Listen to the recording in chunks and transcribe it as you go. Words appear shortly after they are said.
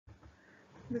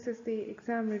This is the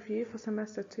exam review for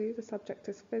semester 2. The subject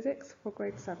is physics for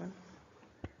grade 7.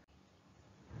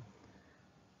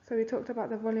 So we talked about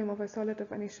the volume of a solid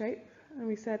of any shape, and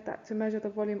we said that to measure the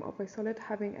volume of a solid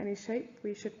having any shape,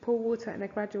 we should pour water in a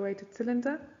graduated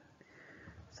cylinder.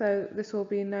 So this will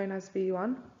be known as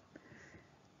V1.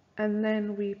 And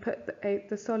then we put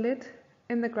the solid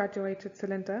in the graduated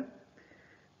cylinder,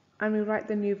 and we write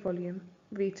the new volume,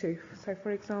 V2. So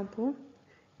for example,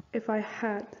 if I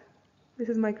had, this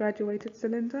is my graduated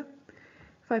cylinder,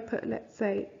 if I put, let's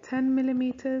say, 10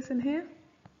 millimeters in here,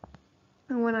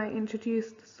 and when I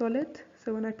introduced the solid,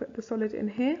 so when I put the solid in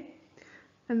here,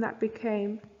 and that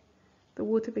became, the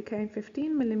water became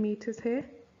 15 millimeters here,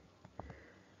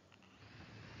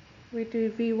 we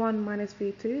do V1 minus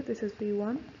V2, this is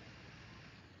V1,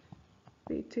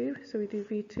 V2, so we do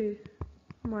V2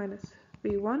 minus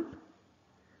V1,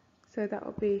 so that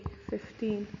will be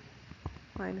 15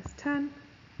 minus 10,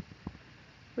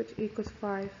 which equals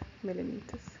 5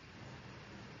 millimeters.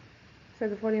 So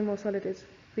the volume of solid is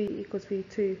V equals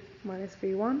V2 minus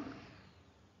V1.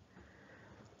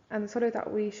 And the solid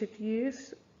that we should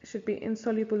use should be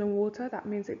insoluble in water. That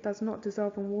means it does not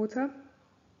dissolve in water.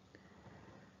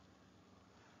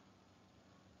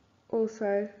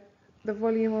 Also, the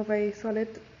volume of a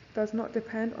solid does not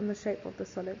depend on the shape of the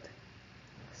solid.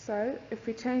 So if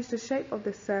we change the shape of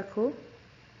this circle,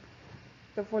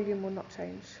 the volume will not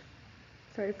change.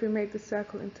 So if we made the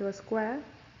circle into a square,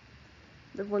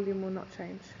 the volume will not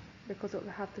change because it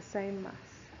will have the same mass.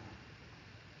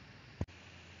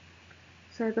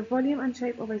 So the volume and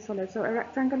shape of a solid. So a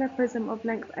rectangular prism of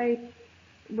length A,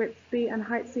 width B and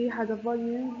height C has a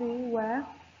volume V where,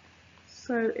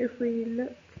 so if we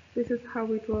look, this is how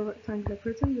we draw a rectangular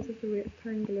prism. This is the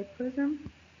rectangular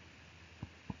prism.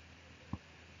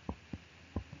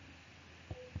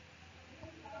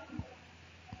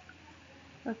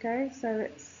 Okay, so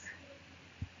it's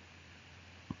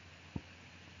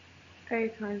A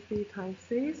times B times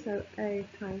C, so A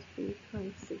times B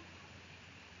times C.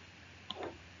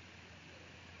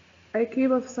 A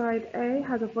cube of side A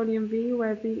has a volume V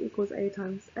where V equals A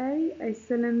times A. A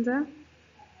cylinder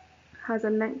has a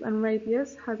length and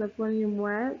radius, has a volume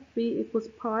where V equals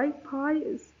pi. Pi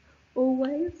is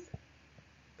always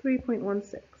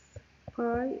 3.16.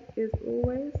 Pi is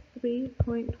always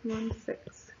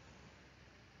 3.16.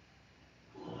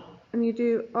 And you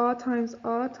do R times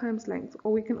length,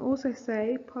 or we can also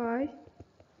say pi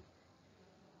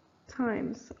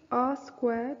times R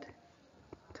squared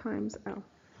times L.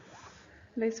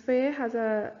 And a sphere has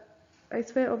a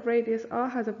sphere of radius R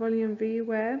has a volume V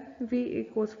where V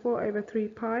equals 4 over 3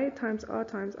 pi times R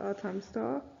times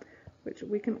star, which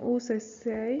we can also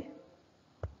say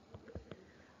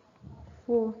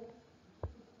 4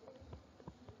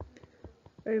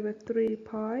 over 3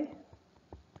 pi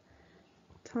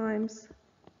times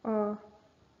R3,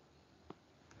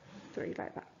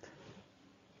 like that.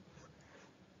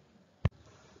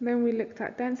 Then we looked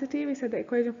at density. We said the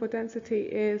equation for density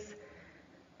is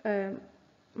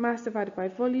mass divided by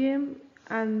volume,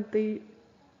 and the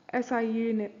SI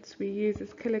units we use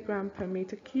is kilogram per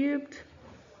meter cubed,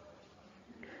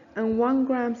 and 1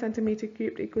 gram centimeter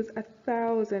cubed equals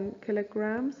 1,000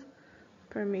 kilograms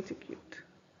per meter cubed.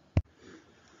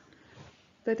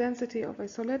 The density of a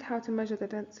solid, how to measure the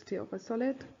density of a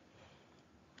solid.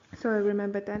 So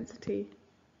remember, density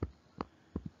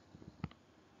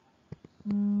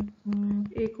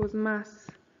equals mass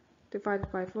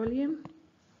divided by volume.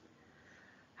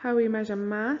 How we measure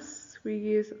mass, we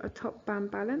use a top-down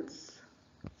balance.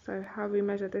 So how we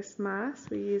measure this mass,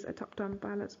 we use a top-down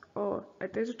balance or a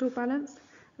digital balance.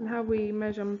 And how we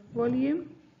measure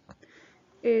volume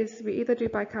is we either do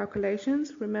by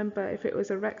calculations. Remember, if it was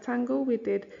a rectangle, we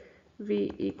did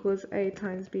V equals A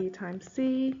times B times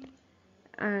C.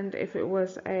 And if it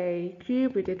was a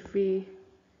cube, we did V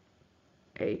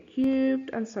A cubed,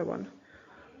 and so on.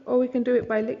 Or we can do it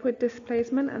by liquid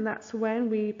displacement, and that's when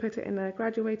we put it in a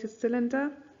graduated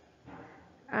cylinder,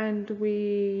 and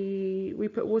we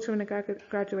put water in a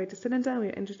graduated cylinder, and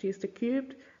we introduced a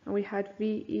cubed, and we had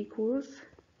V equals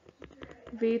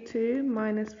V2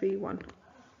 minus V1.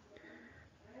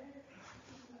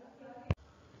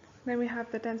 Then we have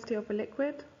the density of a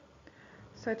liquid.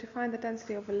 So to find the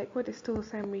density of a liquid, it's still the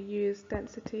same. We use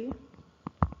density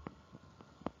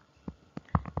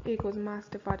equals mass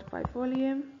divided by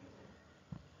volume.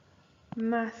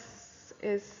 Mass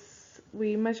is,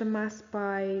 we measure mass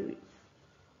by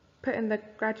putting the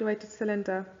graduated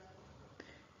cylinder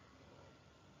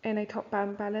in a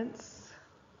top-down balance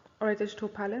or a digital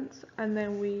balance, and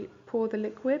then we pour the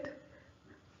liquid,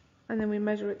 and then we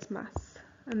measure its mass,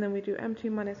 and then we do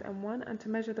M2 minus M1, and to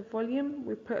measure the volume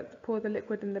we pour the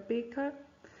liquid in the beaker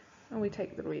and we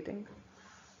take the reading.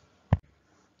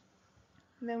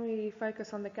 And then we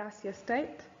focus on the gaseous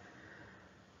state.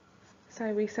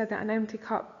 So we said that an empty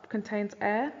cup contains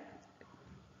air.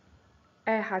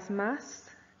 Air has mass,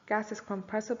 gas is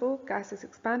compressible, gas is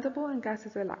expandable, and gas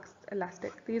is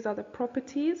elastic. These are the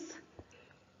properties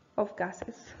of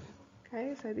gases.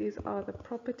 Okay, so these are the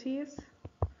properties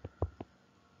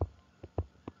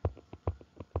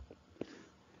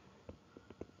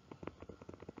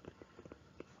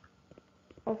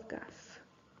of gas.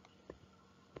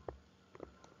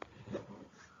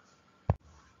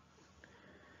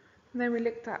 And then we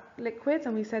looked at liquids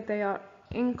and we said they are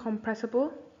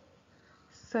incompressible.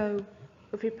 So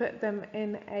if we put them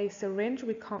in a syringe,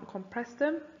 we can't compress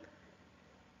them.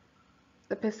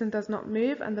 The piston does not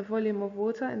move and the volume of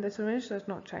water in the syringe does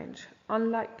not change.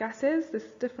 Unlike gases, this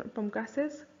is different from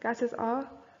gases. Gases are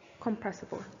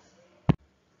compressible.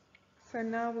 So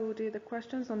now we will do the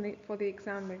questions for the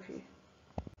exam review.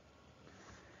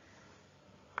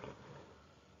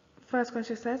 First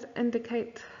question says,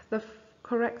 indicate the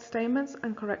correct statements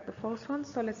and correct the false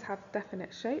ones. Solids have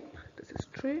definite shape. This is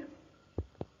true.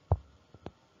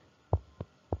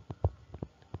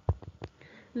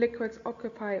 Liquids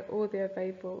occupy all the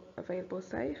available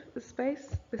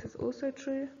space. This is also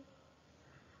true.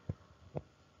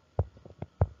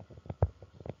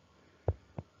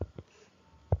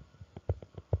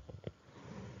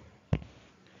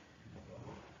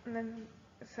 And then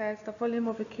it says the volume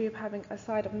of a cube having a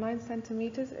side of 9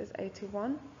 centimeters is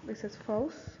 81. This is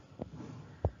false.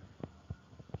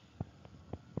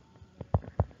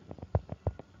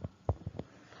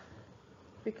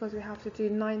 Because we have to do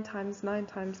 9 times 9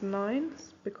 times 9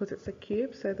 because it's a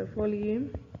cube, so the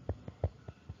volume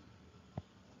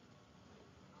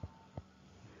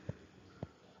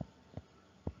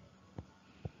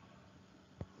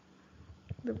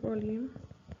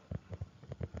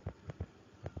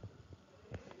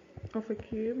of a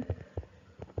cube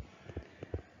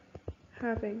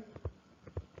having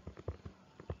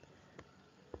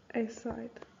a side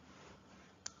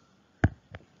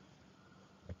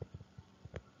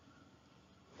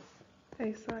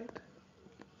of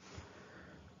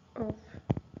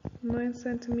 9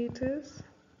 centimeters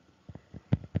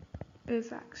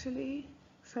is actually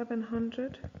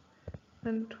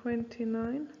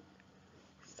 729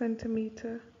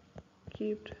 centimeter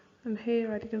cubed. And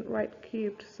here I didn't write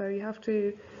cubed, so you have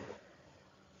to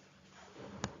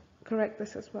correct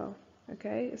this as well.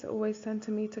 Okay, it's always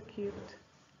centimeter cubed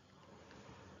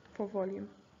for volume.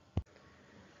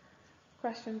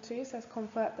 Question 2 says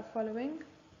convert the following: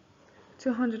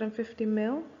 250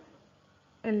 ml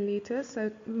in liters, so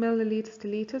milliliters to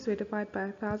liters, we divide by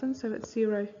 1,000, so it's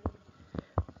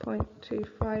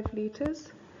 0.25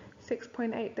 liters.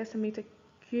 6.8 decimeter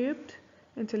cubed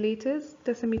into liters.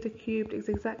 Decimeter cubed is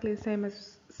exactly the same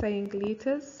as saying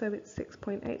liters, so it's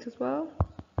 6.8 as well.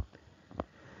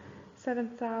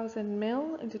 7,000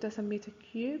 mil into decimeter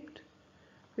cubed,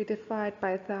 we divide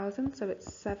by 1,000, so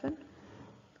it's 7.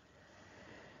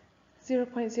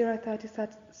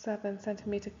 0.037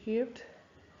 centimeter cubed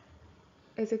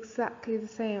is exactly the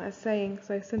same as saying,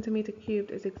 so centimeter cubed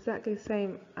is exactly the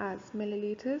same as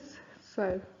milliliters,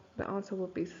 so the answer will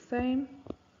be the same.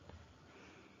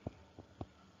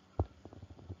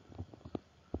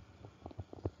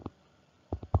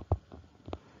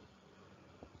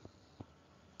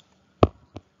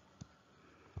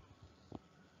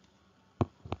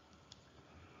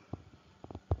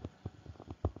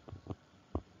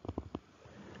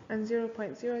 And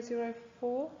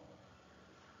 0.004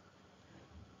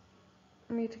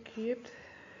 meter cubed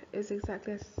is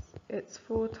exactly as it's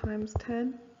 4 times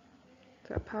 10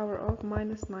 to the power of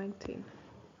minus 19.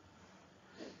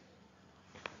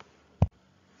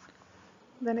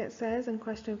 Then it says in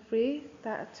question 3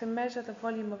 that to measure the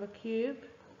volume of a cube,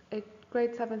 a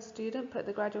grade 7 student put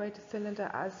the graduated cylinder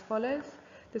as follows.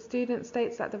 The student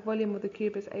states that the volume of the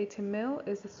cube is 80 ml.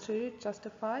 Is this true?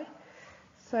 Justify.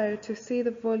 So to see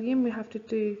the volume, we have to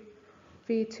do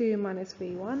V2 minus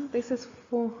V1. This is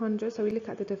 400, so we look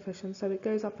at the division. So it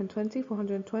goes up in 20,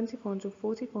 420,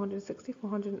 440, 460,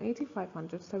 480,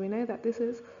 500. So we know that this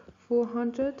is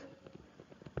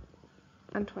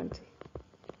 420.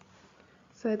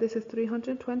 So this is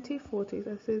 320, 40.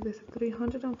 So this is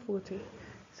 340.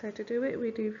 So to do it,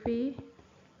 we do V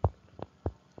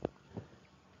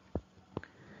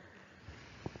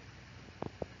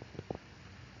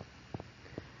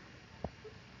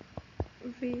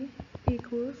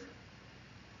equals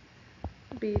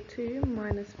V2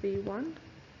 minus V1,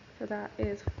 so that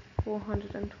is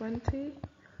 420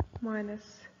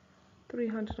 minus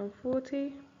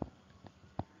 340,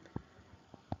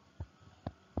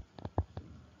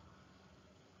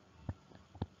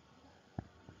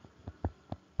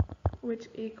 which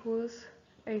equals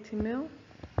 80 mil.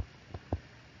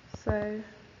 So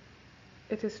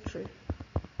it is true.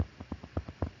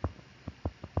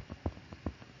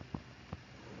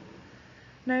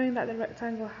 Knowing that the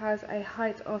rectangle has a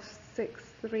height of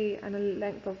 6'3" and a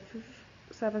length of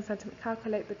 7 cm,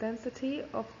 calculate the density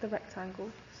of the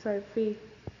rectangle. So V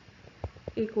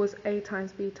equals A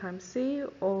times B times C,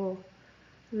 or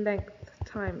length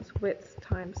times width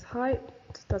times height.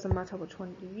 Doesn't matter which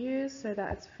one you use. So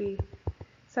that's V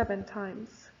 7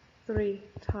 times 3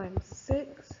 times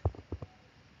 6,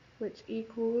 which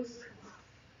equals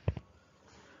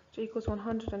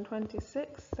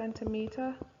 126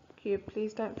 centimeter cubed.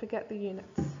 Please don't forget the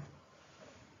units.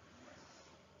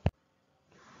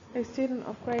 A student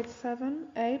of grade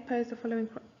 7A posed the following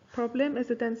problem. Is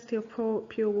the density of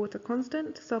pure water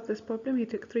constant? To solve this problem, he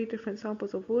took 3 different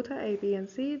samples of water, A, B and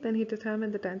C, then he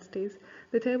determined the densities.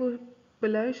 The table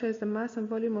below shows the mass and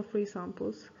volume of 3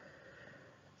 samples.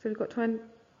 So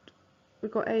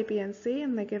we've got A, B and C,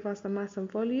 and they give us the mass and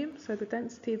volume. So the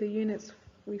density, the units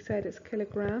we said is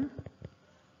kilogram.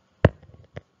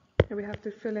 And we have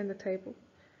to fill in the table.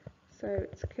 So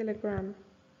it's kilogram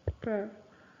per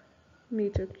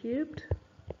meter cubed.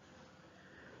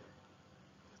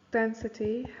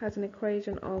 Density has an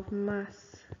equation of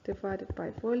mass divided by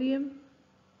volume.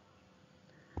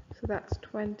 So that's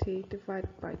 20 divided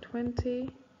by 20,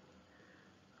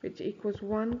 which equals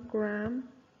 1 gram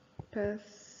per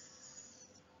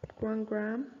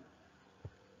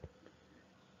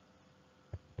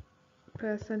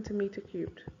centimeter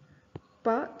cubed.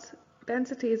 But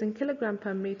density is in kilogram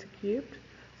per meter cubed,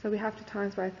 so we have to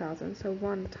times by 1,000. So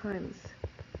 1 times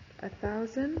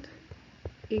 1,000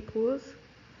 equals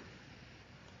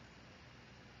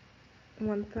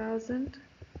 1,000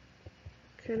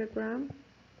 kilogram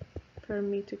per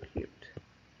meter cubed.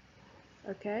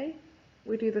 Okay,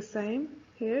 we do the same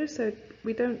here, so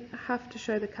we don't have to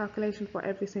show the calculation for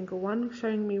every single one.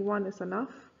 Showing me one is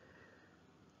enough.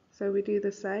 So we do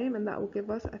the same, and that will give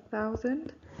us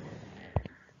 1,000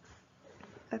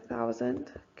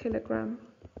 kilogram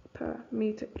per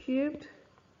meter cubed,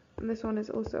 and this one is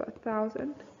also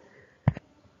 1,000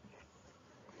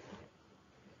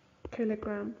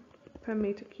 kilogram per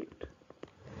meter cubed.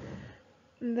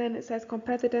 And then it says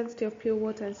compare the density of pure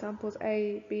water in samples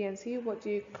A, B and C. What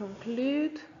do you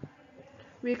conclude?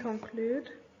 We conclude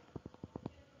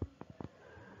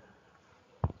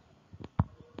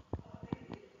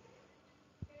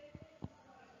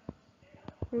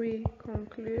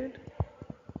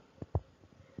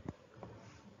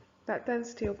that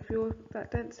density of pure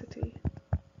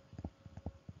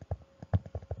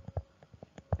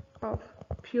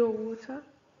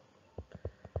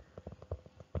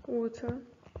water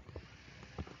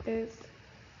is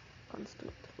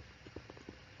constant.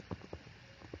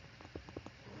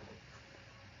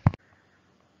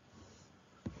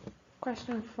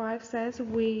 Question 5 says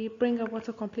we bring a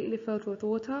bottle completely filled with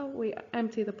water. We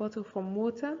empty the bottle from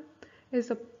water. Is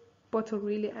the bottle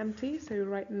really empty? So you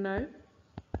write no.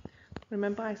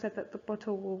 Remember I said that the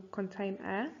bottle will contain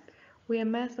air. We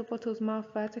immerse the bottle's mouth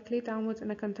vertically downwards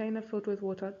in a container filled with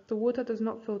water. The water does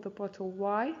not fill the bottle.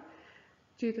 Why?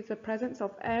 Due to the presence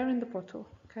of air in the bottle.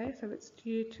 Okay, so it's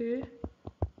due to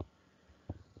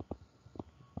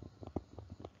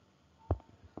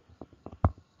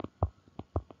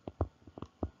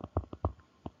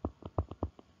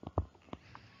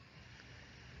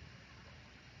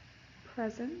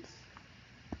presence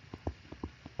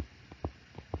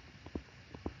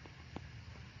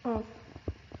of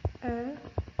air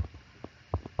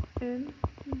in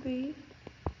the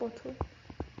bottle.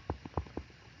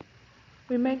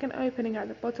 We make an opening at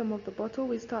the bottom of the bottle.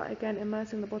 We start again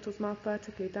immersing the bottle's mouth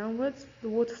vertically downwards. The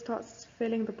water starts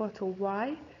filling the bottle.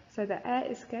 Why? So the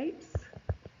air escapes.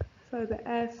 So the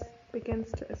air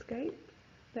begins to escape.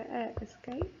 The air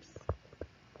escapes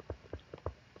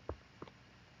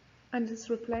and is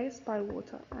replaced by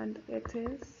water. And it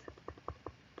is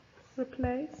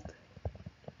replaced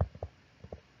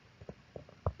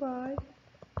by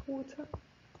water.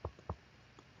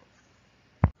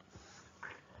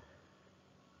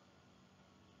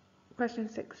 Question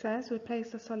 6 says, we place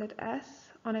the solid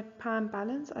S on a pan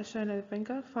balance as shown in the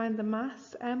finger. Find the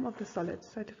mass M of the solid.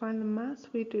 So to find the mass,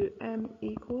 we do M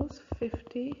equals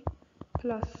 50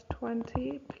 plus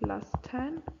 20 plus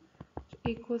 10, which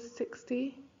equals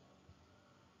 60,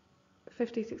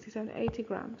 50, 67, 80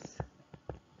 grams.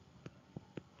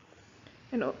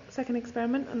 Second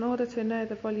experiment, in order to know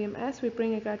the volume S, we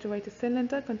bring a graduated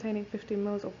cylinder containing 50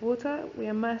 ml of water. We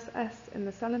immerse S in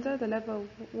the cylinder. The level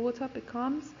of water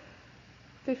becomes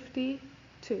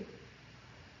 52.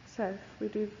 So we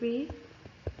do V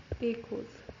equals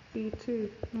V2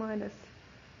 minus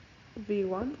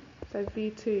V1. So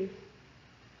V2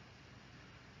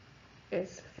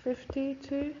 is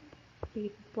 52,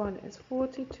 V1 is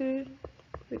 42,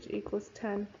 which equals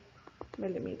 10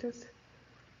 millimeters.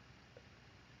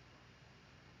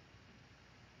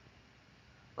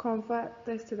 Convert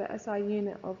this to the SI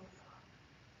unit of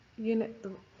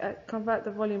convert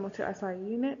the volume to SI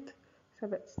unit. So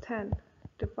it's 10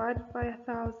 divided by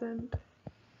 1,000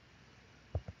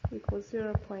 equals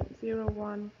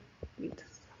 0.01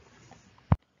 liters.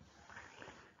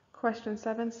 Question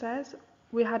 7 says,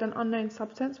 we had an unknown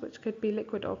substance which could be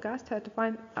liquid or gas. To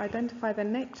identify the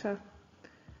nature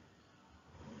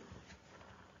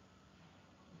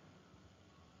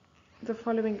the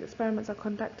following experiments are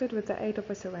conducted with the aid of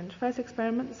a syringe. First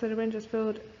experiment, the syringe is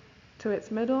filled to its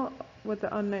middle with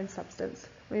the unknown substance.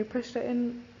 When you push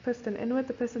the piston inward,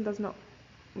 the piston does not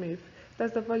move.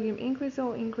 Does the volume increase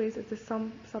or increase? Is the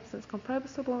substance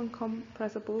compressible and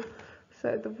compressible?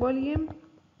 So the volume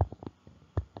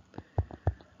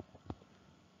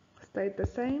stayed the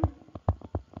same.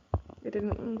 It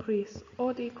didn't increase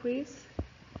or decrease.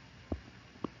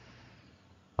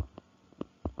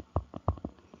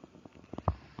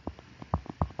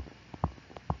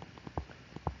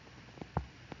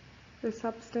 The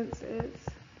substance is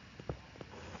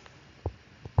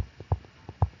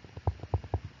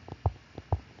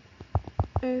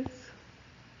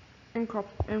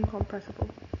incompressible.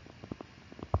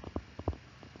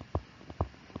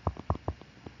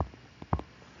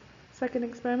 Second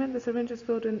experiment, the syringe is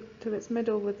filled to its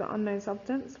middle with the unknown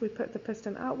substance. We put the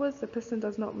piston outwards. The piston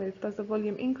does not move. Does the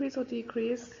volume increase or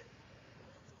decrease?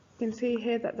 You can see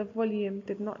here that the volume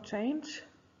did not change.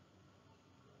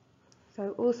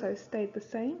 So also stayed the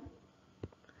same.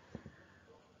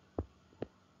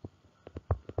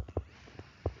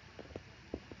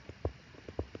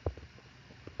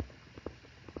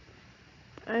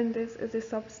 And is this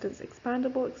substance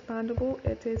expandable? Expandable?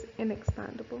 It is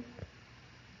inexpandable.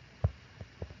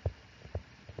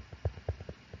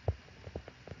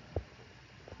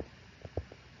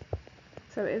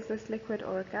 So is this liquid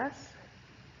or a gas?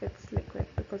 It's liquid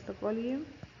because the volume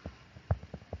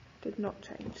did not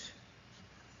change.